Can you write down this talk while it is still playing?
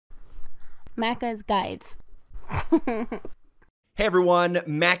Macca's Guides. Hey everyone,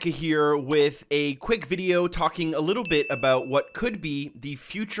 Macca here with a quick video talking a little bit about what could be the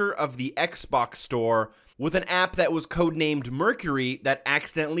future of the Xbox store with an app that was codenamed Mercury that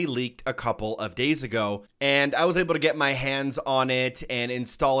accidentally leaked a couple of days ago. And I was able to get my hands on it and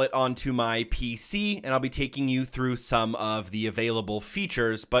install it onto my PC, and I'll be taking you through some of the available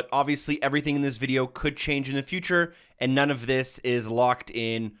features. But obviously everything in this video could change in the future, and none of this is locked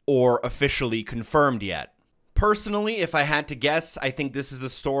in or officially confirmed yet. Personally, if I had to guess, I think this is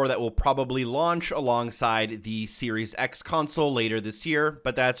the store that will probably launch alongside the Series X console later this year,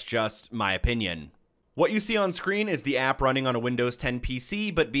 but that's just my opinion. What you see on screen is the app running on a Windows 10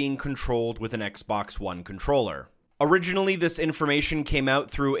 PC, but being controlled with an Xbox One controller. Originally, this information came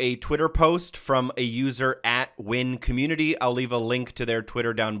out through a Twitter post from a user at WinCommunity. I'll leave a link to their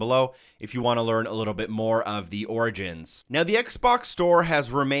Twitter down below if you want to learn a little bit more of the origins. Now, the Xbox store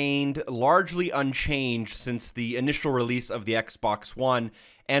has remained largely unchanged since the initial release of the Xbox One,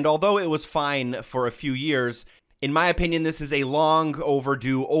 and although it was fine for a few years, in my opinion, this is a long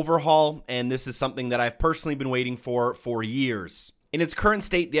overdue overhaul, and this is something that I've personally been waiting for years. In its current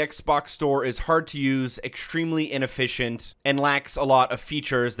state, the Xbox store is hard to use, extremely inefficient, and lacks a lot of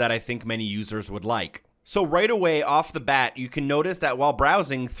features that I think many users would like. So right away, off the bat, you can notice that while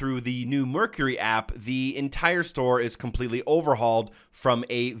browsing through the new Mercury app, the entire store is completely overhauled from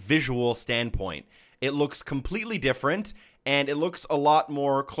a visual standpoint. It looks completely different, and it looks a lot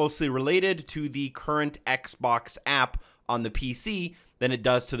more closely related to the current Xbox app on the PC than it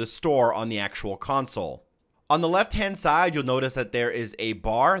does to the store on the actual console. On the left-hand side, you'll notice that there is a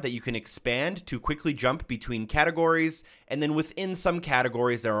bar that you can expand to quickly jump between categories, and then within some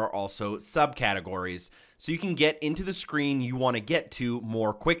categories, there are also subcategories, so you can get into the screen you want to get to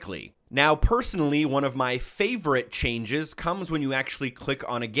more quickly. Now, personally, one of my favorite changes comes when you actually click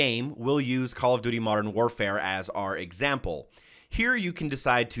on a game. We'll use Call of Duty Modern Warfare as our example. Here, you can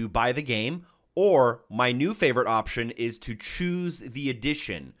decide to buy the game, or my new favorite option is to choose the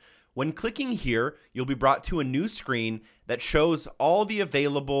edition. When clicking here, you'll be brought to a new screen that shows all the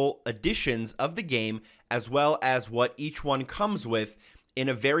available editions of the game, as well as what each one comes with in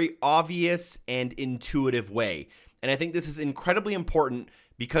a very obvious and intuitive way. And I think this is incredibly important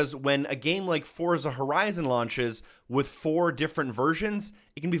because when a game like Forza Horizon launches with 4 different versions,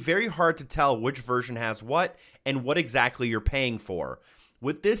 it can be very hard to tell which version has what and what exactly you're paying for.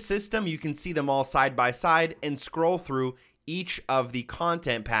 With this system, you can see them all side by side and scroll through each of the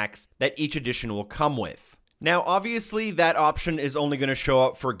content packs that each edition will come with. Now, obviously, that option is only going to show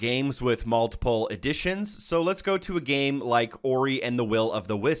up for games with multiple editions, so let's go to a game like Ori and the Will of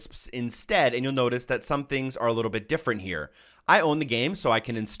the Wisps instead, and you'll notice that some things are a little bit different here. I own the game, so I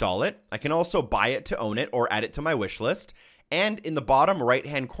can install it. I can also buy it to own it or add it to my wish list. And in the bottom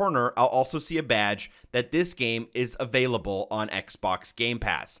right-hand corner, I'll also see a badge that this game is available on Xbox Game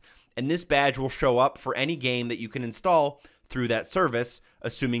Pass. And this badge will show up for any game that you can install through that service,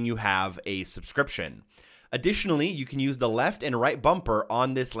 assuming you have a subscription. Additionally, you can use the left and right bumper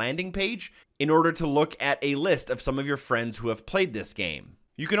on this landing page in order to look at a list of some of your friends who have played this game.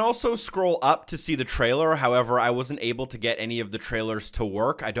 You can also scroll up to see the trailer. However, I wasn't able to get any of the trailers to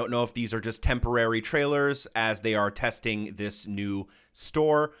work. I don't know if these are just temporary trailers as they are testing this new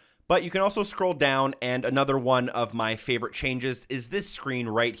store. But you can also scroll down, and another one of my favorite changes is this screen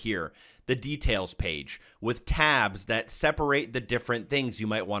right here, the details page, with tabs that separate the different things you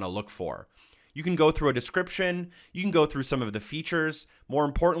might want to look for. You can go through a description, you can go through some of the features, more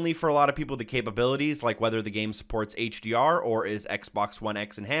importantly for a lot of people the capabilities, like whether the game supports HDR or is Xbox One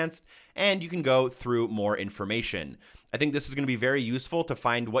X enhanced, and you can go through more information. I think this is going to be very useful to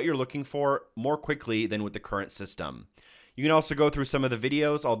find what you're looking for more quickly than with the current system. You can also go through some of the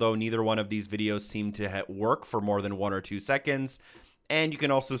videos, although neither one of these videos seem to work for more than 1 or 2 seconds. And you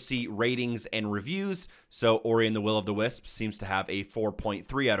can also see ratings and reviews. So Ori and the Will of the Wisps seems to have a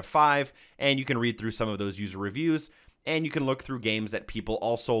 4.3 out of 5. And you can read through some of those user reviews. And you can look through games that people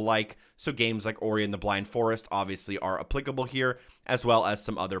also like. So games like Ori and the Blind Forest obviously are applicable here, as well as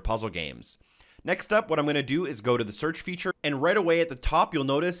some other puzzle games. Next up, what I'm going to do is go to the search feature, and right away at the top, you'll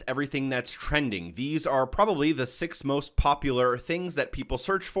notice everything that's trending. These are probably the 6 most popular things that people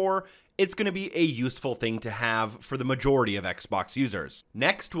search for. It's going to be a useful thing to have for the majority of Xbox users.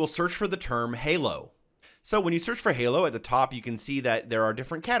 Next, we'll search for the term Halo. So when you search for Halo at the top, you can see that there are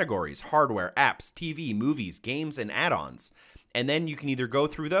different categories: hardware, apps, TV, movies, games, and add-ons. And then you can either go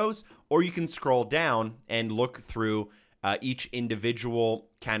through those, or you can scroll down and look through each individual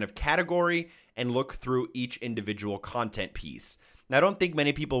kind of category and look through each individual content piece. Now, I don't think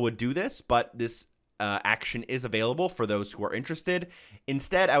many people would do this, but this action is available for those who are interested.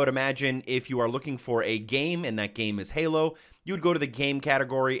 Instead, I would imagine if you are looking for a game and that game is Halo, you would go to the game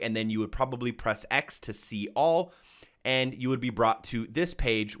category and then you would probably press X to see all, and you would be brought to this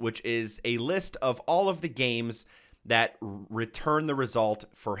page, which is a list of all of the games that return the result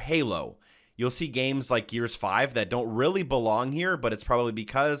for Halo. You'll see games like Gears 5 that don't really belong here, but it's probably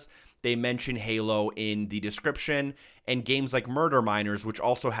because they mention Halo in the description, and games like Murder Miners, which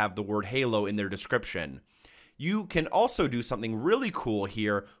also have the word Halo in their description. You can also do something really cool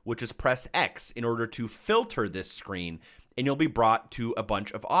here, which is press X in order to filter this screen, and you'll be brought to a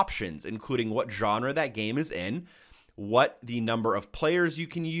bunch of options, including what genre that game is in, what the number of players you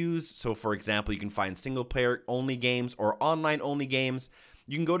can use. So for example, you can find single player only games or online only games.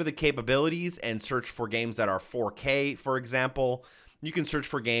 You can go to the capabilities and search for games that are 4K, for example. You can search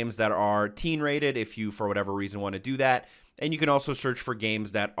for games that are teen rated if you, for whatever reason, want to do that. And you can also search for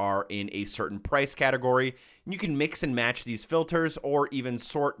games that are in a certain price category. And you can mix and match these filters or even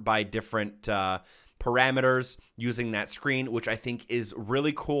sort by different parameters using that screen, which I think is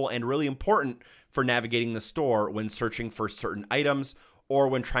really cool and really important for navigating the store when searching for certain items or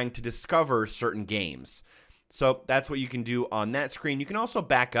when trying to discover certain games. So that's what you can do on that screen. You can also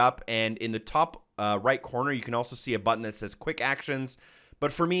back up, and in the top right corner, you can also see a button that says Quick Actions.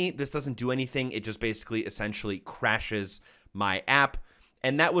 But for me, this doesn't do anything. It just basically essentially crashes my app.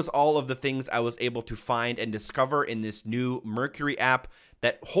 And that was all of the things I was able to find and discover in this new Mercury app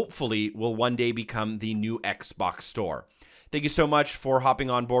that hopefully will one day become the new Xbox store. Thank you so much for hopping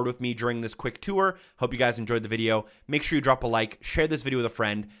on board with me during this quick tour. Hope you guys enjoyed the video. Make sure you drop a like, share this video with a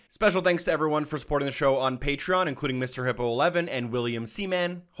friend. Special thanks to everyone for supporting the show on Patreon, including Mr. Hippo11 and William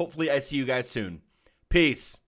Seaman. Hopefully I see you guys soon. Peace.